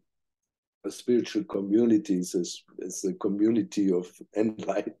spiritual communities as a community of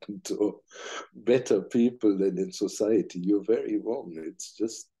enlightened or better people than in society. You're very wrong. It's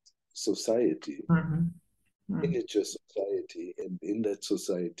just society, miniature society, and in that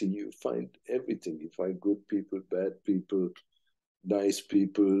society you find everything. You find good people, bad people, nice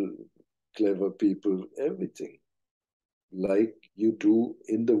people, clever people, everything, like you do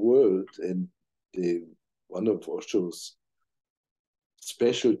in the world. And one of Osho's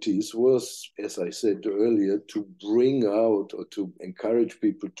specialties was, as I said earlier, to bring out or to encourage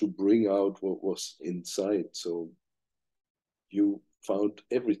people to bring out what was inside. So you found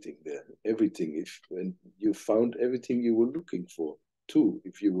everything there, everything. And you found everything you were looking for too.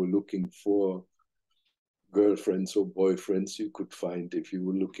 If you were looking for girlfriends or boyfriends, you could find. If you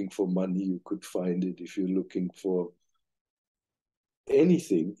were looking for money, you could find it. If you're looking for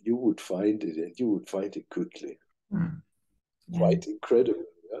anything, you would find it, and you would find it quickly. Yeah. Quite incredible.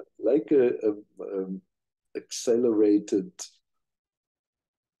 Yeah? Like a accelerated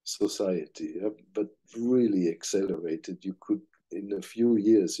society, yeah? But really accelerated. You could, in a few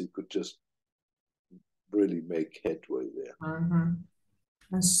years, you could just really make headway there.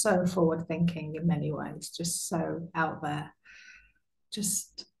 And so forward thinking in many ways, just so out there,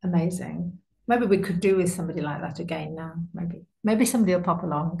 just amazing. Maybe we could do with somebody like that again now. Maybe somebody will pop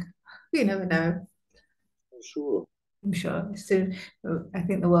along. You never know. Sure. I'm sure soon. I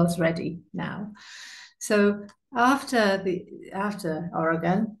think the world's ready now. So after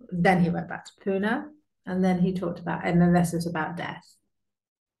Oregon, then he went back to Pune, and then he talked about, and then this was about death.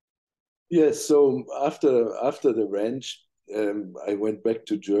 Yes. So after the ranch, I went back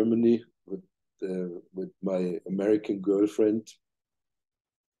to Germany with my American girlfriend.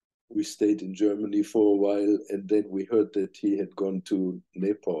 We stayed in Germany for a while, and then we heard that he had gone to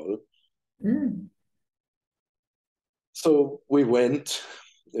Nepal. So we went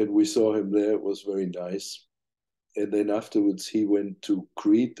and we saw him there. It was very nice. And then afterwards, he went to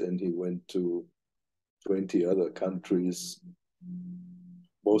Crete and he went to 20 other countries.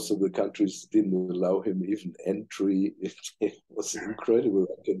 Most of the countries didn't allow him even entry. It was incredible,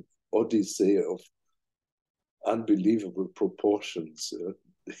 like an odyssey of unbelievable proportions.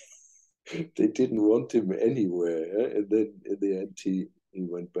 They didn't want him anywhere. And then in the end, he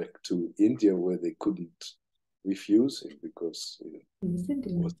went back to India, where they couldn't refuse him because he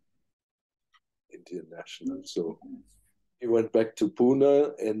was Indian national. So he went back to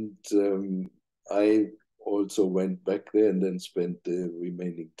Pune, and I also went back there and then spent the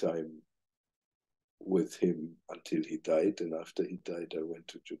remaining time with him until he died. And after he died, I went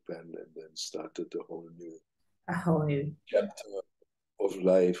to Japan and then started a whole new chapter of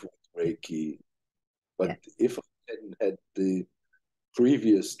life with Reiki. But if I hadn't had the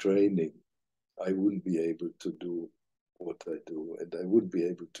previous training, I wouldn't be able to do what I do, and I wouldn't be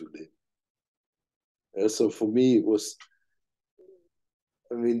able to live. So for me, it was,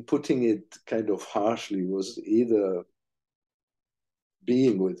 I mean, putting it kind of harshly, was either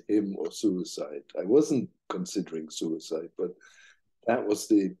being with him or suicide. I wasn't considering suicide, but that was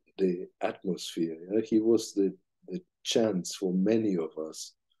the atmosphere. Yeah? He was the chance for many of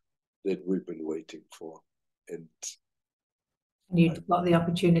us that we've been waiting for. And you'd got the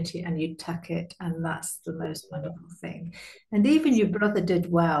opportunity and you took it, and that's the most wonderful thing. And even your brother did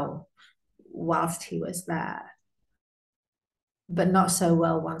well whilst he was there, but not so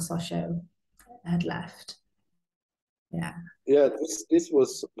well once Osho had left. Yeah, this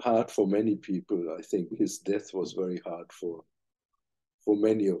was hard for many people. I think his death was very hard for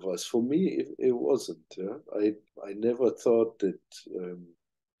many of us. For me, it wasn't. I never thought that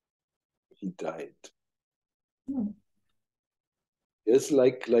he died. It's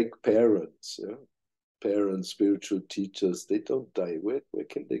like parents. Parents, spiritual teachers, they don't die. Where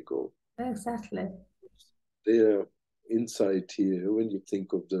can they go? Exactly. They're inside here. When you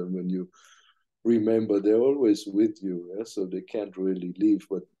think of them, when you remember, they're always with you. Yeah? So they can't really leave.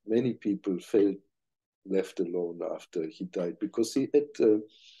 But many people felt left alone after he died, because he had,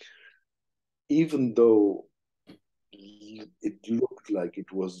 even though it looked like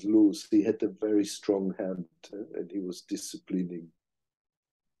it was loose, he had a very strong hand, and he was disciplining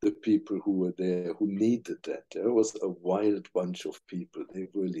the people who were there, who needed that. There was a wild bunch of people. They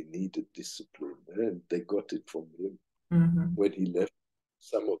really needed discipline, and they got it from him. When he left,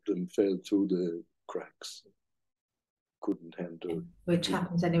 some of them fell through the cracks, couldn't handle. Which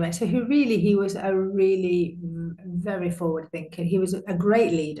happens anyway. So he was a really very forward thinker. He was a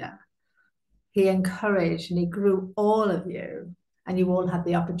great leader. He encouraged and he grew all of you, and you all had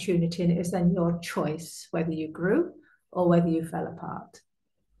the opportunity, and it was then your choice whether you grew or whether you fell apart.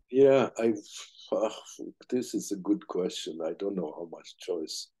 Yeah, this is a good question. I don't know how much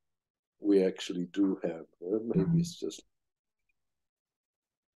choice we actually do have. Maybe it's just,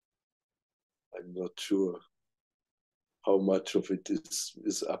 I'm not sure how much of it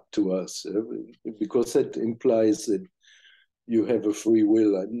is up to us, because that implies that you have a free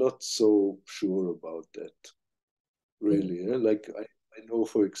will. I'm not so sure about that, really. Like I know,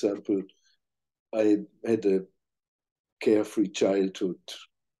 for example, I had a carefree childhood,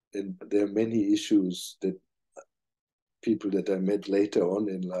 and there are many issues that people that I met later on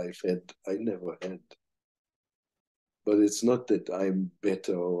in life had, I never had. But it's not that I'm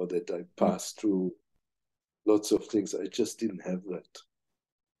better or that I passed through lots of things. I just didn't have that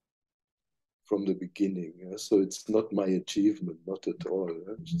from the beginning. So it's not my achievement, not at all.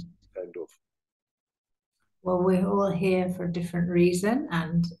 It's kind of. Well, we're all here for a different reason,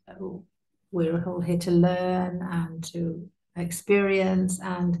 and we're all here to learn and to experience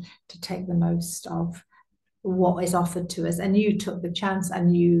and to take the most of what is offered to us. And you took the chance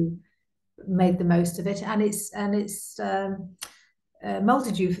and you made the most of it, and it's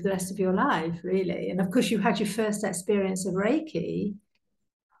molded you for the rest of your life, really. And of course, you had your first experience of Reiki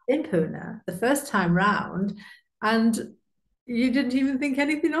in Pune the first time round, and you didn't even think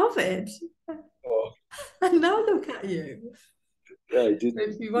anything of it. Oh, And now look at you. yeah, I didn't.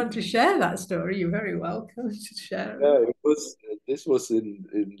 If you want to share that story, you're very welcome to share it. Yeah, it was. This was in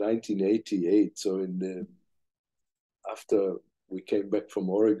 1988. So after we came back from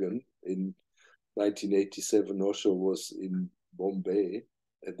Oregon in 1987, Osho was in Bombay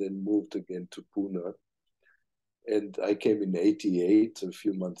and then moved again to Pune. And I came in 88, a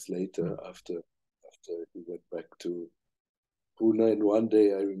few months later, after he went back to Pune. And one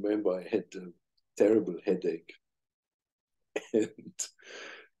day I remember I had a terrible headache. And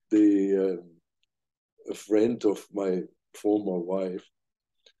a friend of my former wife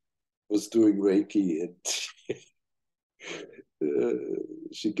was doing Reiki, and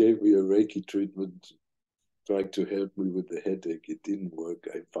she gave me a Reiki treatment trying to help me with the headache. It didn't work.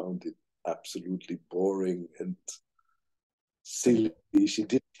 I found it absolutely boring and silly. She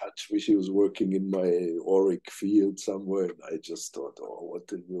didn't touch me. She was working in my auric field somewhere, and I just thought, oh,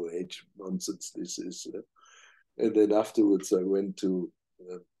 what a new age nonsense this is. And then afterwards, I went to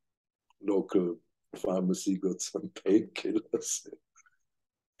a local pharmacy, got some painkillers,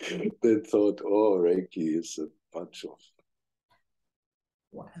 then thought, oh, Reiki is a bunch of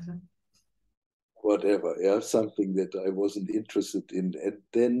whatever, yeah, something that I wasn't interested in. And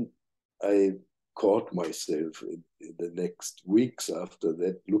then I caught myself in the next weeks after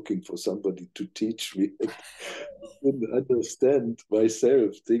that looking for somebody to teach me. And didn't understand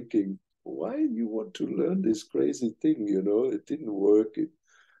myself, thinking, why you want to learn this crazy thing? It didn't work.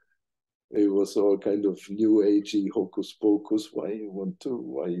 It was all kind of new agey hocus pocus. Why you want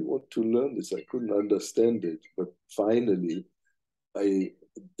to learn this? I couldn't understand it. But finally I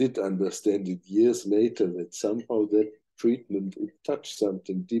did understand it years later, that somehow that treatment, it touched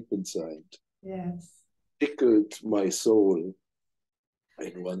something deep inside. Yes. Tickled my soul.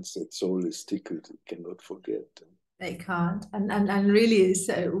 And once that soul is tickled, it cannot forget. They can't. And really it's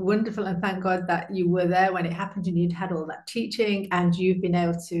so wonderful. And thank God that you were there when it happened and you'd had all that teaching and you've been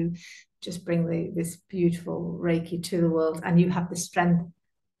able to just bring this beautiful Reiki to the world, and you have the strength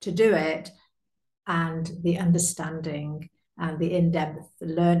to do it, and the understanding and the in-depth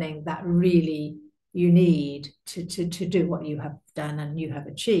learning that really you need to do what you have done and you have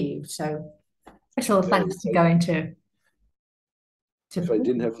achieved. So it's all thanks to going to if I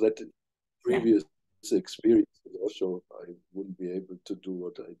didn't have that previous experience also, I wouldn't be able to do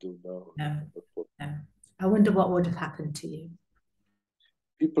what I do now. No. I wonder what would have happened to you.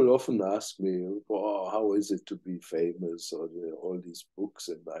 People often ask me, oh, how is it to be famous, or all these books,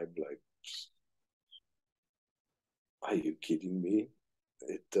 and I'm like, are you kidding me?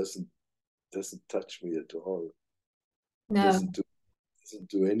 It doesn't touch me at all. No. Doesn't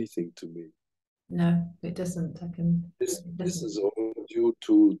do anything to me. No, it doesn't. This is all due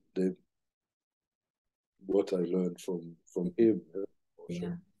to what I learned from him.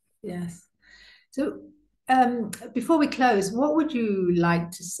 Yeah. Yes. So before we close, what would you like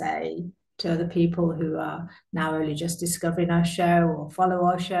to say to other people who are now only just discovering our show or follow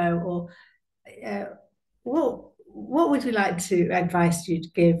our show, or what would you like to advise you to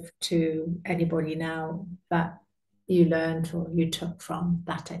give to anybody now that you learned or you took from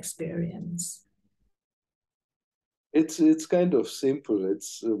that experience? It's kind of simple.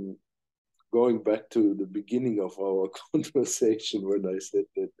 It's going back to the beginning of our conversation when I said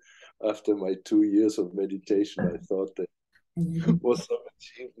that after my 2 years of meditation, I thought that was some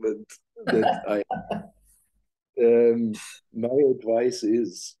achievement that I. My advice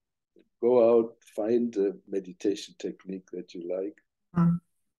is go out, find a meditation technique that you like,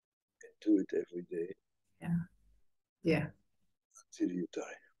 do it every day. Yeah. Yeah. Until you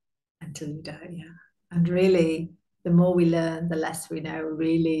die. Until you die, yeah. And really, the more we learn, the less we know.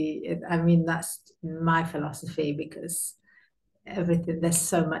 Really, I mean, that's my philosophy, because everything, there's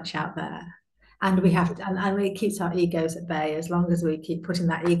so much out there, and we have to, and it keeps our egos at bay. As long as we keep putting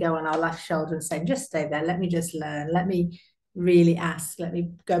that ego on our left shoulder and saying, just stay there, let me just learn, let me really ask, let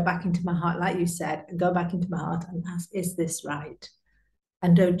me go back into my heart, like you said, and go back into my heart and ask, is this right?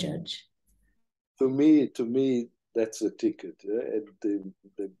 And don't judge. To me, that's a ticket. And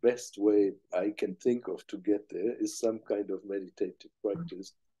the best way I can think of to get there is some kind of meditative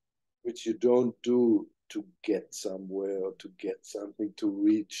practice, which you don't do to get somewhere or to get something, to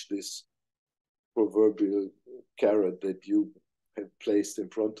reach this proverbial carrot that you have placed in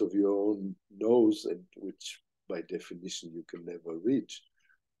front of your own nose, and which by definition you can never reach.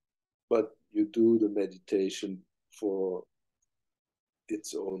 But you do the meditation for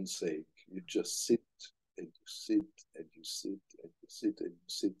its own sake. You just sit and you sit and you sit and you sit and you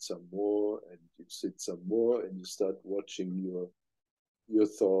sit some more and you sit some more, and you start watching your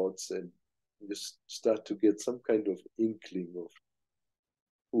thoughts, and you start to get some kind of inkling of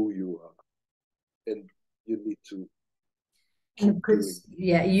who you are, and you need to keep doing.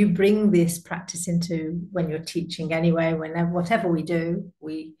 Yeah, you bring this practice into when you're teaching anyway. Whenever, whatever we do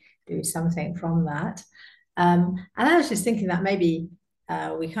something from that. And I was just thinking that maybe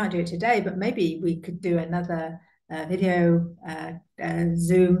we can't do it today, but maybe we could do another video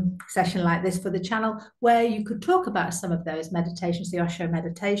Zoom session like this for the channel, where you could talk about some of those meditations, the Osho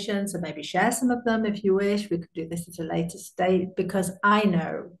meditations, and maybe share some of them if you wish. We could do this at a later stage, because I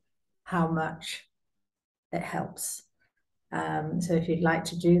know how much it helps. So if you'd like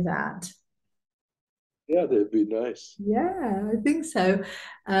to do that. Yeah, that'd be nice. Yeah, I think so,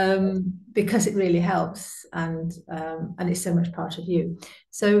 because it really helps, and it's so much part of you.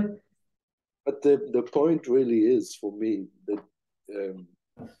 So, but the point really is for me that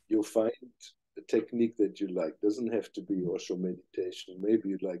you find a technique that you like. Doesn't have to be Osho meditation. Maybe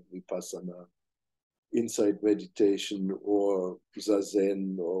you like Vipassana, insight meditation, or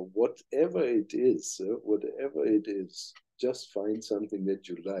Zazen, or whatever it is. Whatever it is, just find something that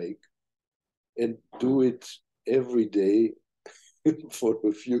you like and do it every day for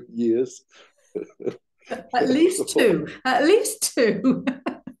a few years. at least two, at least two.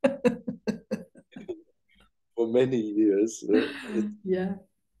 For many years. Yeah.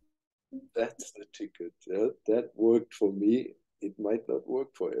 That's the ticket. That worked for me. It might not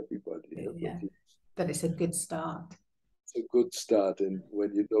work for everybody. Yeah. But it's a good start. It's a good start. And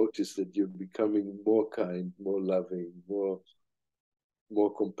when you notice that you're becoming more kind, more loving, more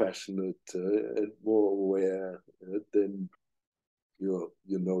compassionate, and more aware, then you're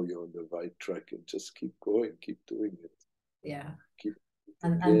on the right track, and just keep going, keep doing it. Yeah. Keep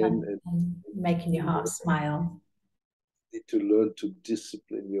and making your heart smile. You need to learn to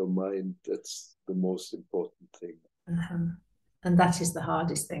discipline your mind. That's the most important thing. And that is the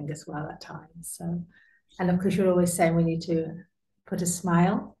hardest thing as well at times. So, and of course, you're always saying we need to put a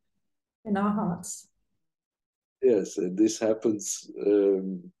smile in our hearts. Yes, and this happens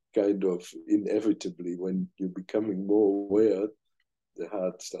kind of inevitably when you're becoming more aware. The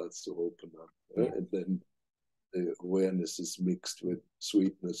heart starts to open up, and then the awareness is mixed with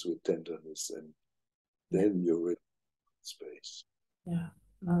sweetness, with tenderness, and then you're in space. Yeah,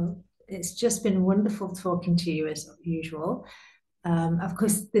 well, it's just been wonderful talking to you as usual. Of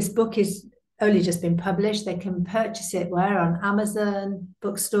course, this book is only just been published. They can purchase it where? On Amazon,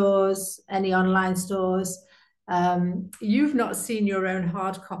 bookstores, any online stores. You've not seen your own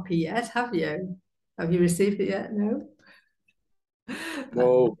hard copy yet, have you? Have you received it yet? No?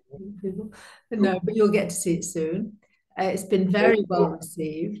 No. No, but you'll get to see it soon. It's been very well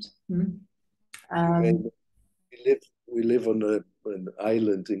received. We live on an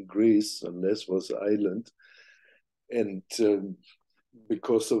island in Greece, on Lesvos Island, and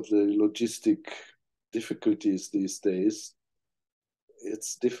because of the logistic difficulties these days,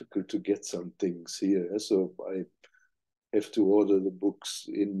 it's difficult to get some things here. So I have to order the books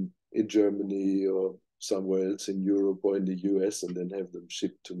in Germany or somewhere else in Europe or in the US, and then have them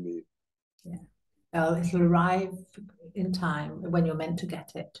shipped to me. Yeah. Well, it'll arrive in time when you're meant to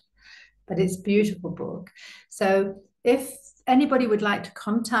get it. But it's a beautiful book. So if anybody would like to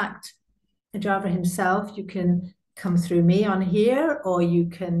contact Arjava himself, you can come through me on here, or you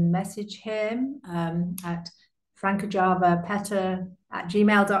can message him at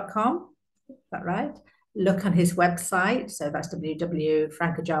frankarjavapetter@gmail.com. Is that right? Look on his website. So that's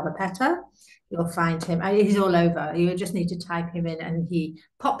www.frankarjavapetter. You'll find him. He's all over. You just need to type him in and he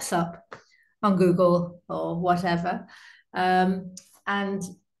pops up on Google or whatever. And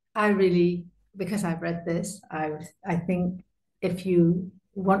I really, because I've read this, I think if you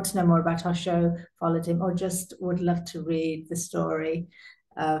want to know more about Osho, followed him, or just would love to read the story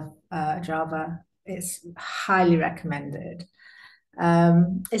of Java, it's highly recommended.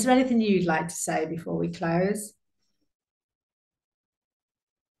 Is there anything you'd like to say before we close?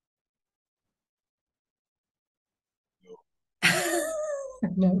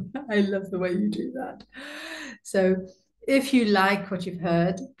 No, I love the way you do that. So, if you like what you've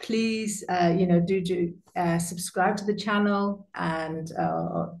heard, please, subscribe to the channel and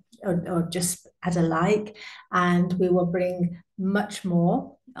or just add a like, and we will bring much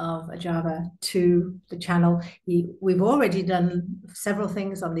more of Ajava to the channel. We've already done several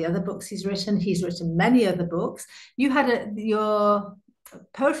things on the other books he's written. He's written many other books. You had your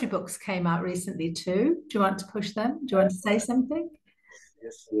poetry books came out recently too. Do you want to push them? Do you want to say something?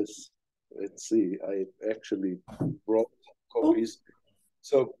 Yes, yes. Let's see. I actually brought Oh, copies.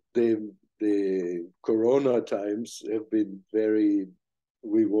 So the Corona times have been very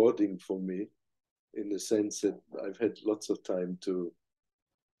rewarding for me in the sense that I've had lots of time to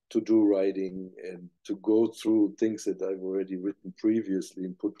do writing and to go through things that I've already written previously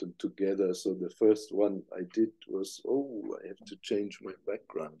and put them together. So the first one I did was, oh, I have to change my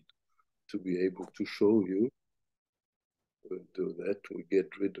background to be able to show you. We'll do that. We get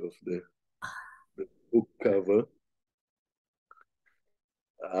rid of the book cover.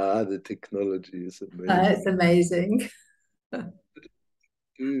 Ah, the technology is it's amazing. amazing. Uh,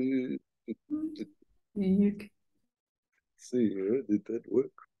 You, see, did that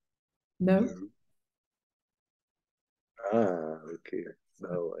work? no. No. Ah, okay.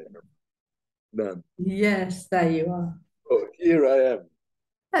 Now I am done. Yes, there you are. Oh, here I am.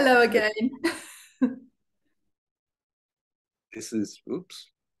 Hello I, again. this is, oops,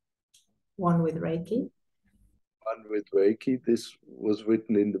 One with Reiki. one with Reiki. This was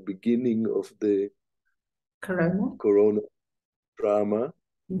written in the beginning of the Corona. Corona drama.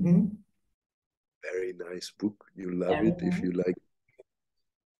 Mm-hmm. Very nice book. You love Very it if nice. you like.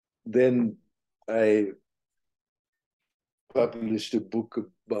 Then I published a book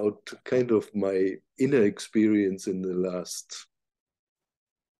about kind of my inner experience in the last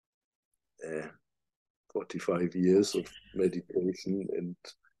 45 years of meditation, and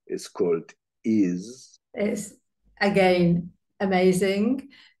it's called Is. It's again amazing.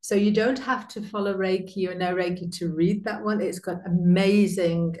 So you don't have to follow Reiki or know Reiki to read that one. It's got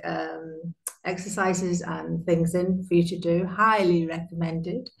amazing exercises and things in for you to do. Highly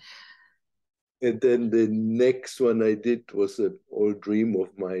recommended. And then the next one I did was an old dream of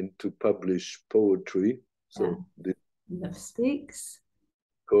mine to publish poetry. Yeah. So this Love Speaks.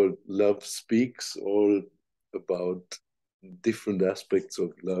 called Love Speaks, all about different aspects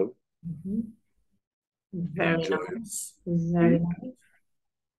of love. Mhm. Very Enjoy nice. Very it. nice.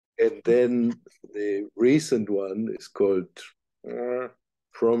 And then the recent one is called uh,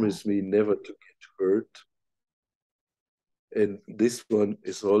 Promise Me Never to Get Hurt. And this one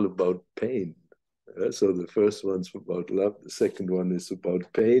is all about pain. So the first one's about love, the second one is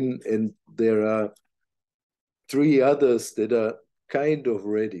about pain, and there are three others that are kind of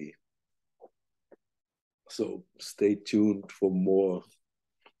ready. So stay tuned for more.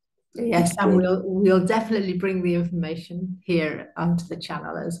 The Yes, big and project. we'll definitely bring the information here onto the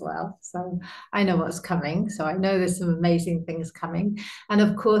channel as well. So I know what's coming. So I know there's some amazing things coming. And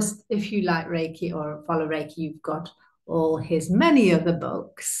of course, if you like Reiki or follow Reiki, you've got all his many other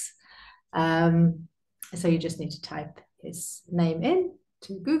books. So you just need to type his name in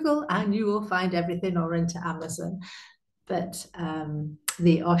to Google and you will find everything, or into Amazon. But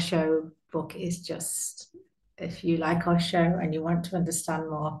the Osho book is just, if you like Osho and you want to understand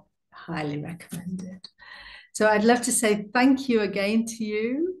more, highly recommended. So I'd love to say thank you again to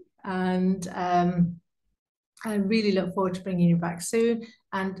you. And I really look forward to bringing you back soon.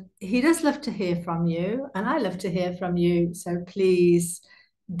 And he does love to hear from you, and I love to hear from you. So please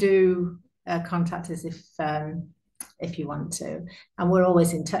do contact us if you want to. And we're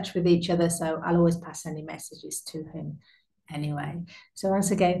always in touch with each other, so I'll always pass any messages to him anyway. So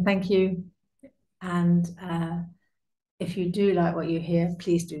once again, thank you. And if you do like what you hear,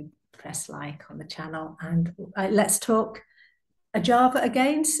 please do press like on the channel, and let's talk Ajava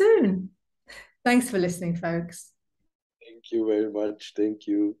again soon. Thanks for listening, folks. Thank you very much. Thank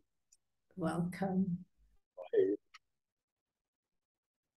you. Welcome. Bye.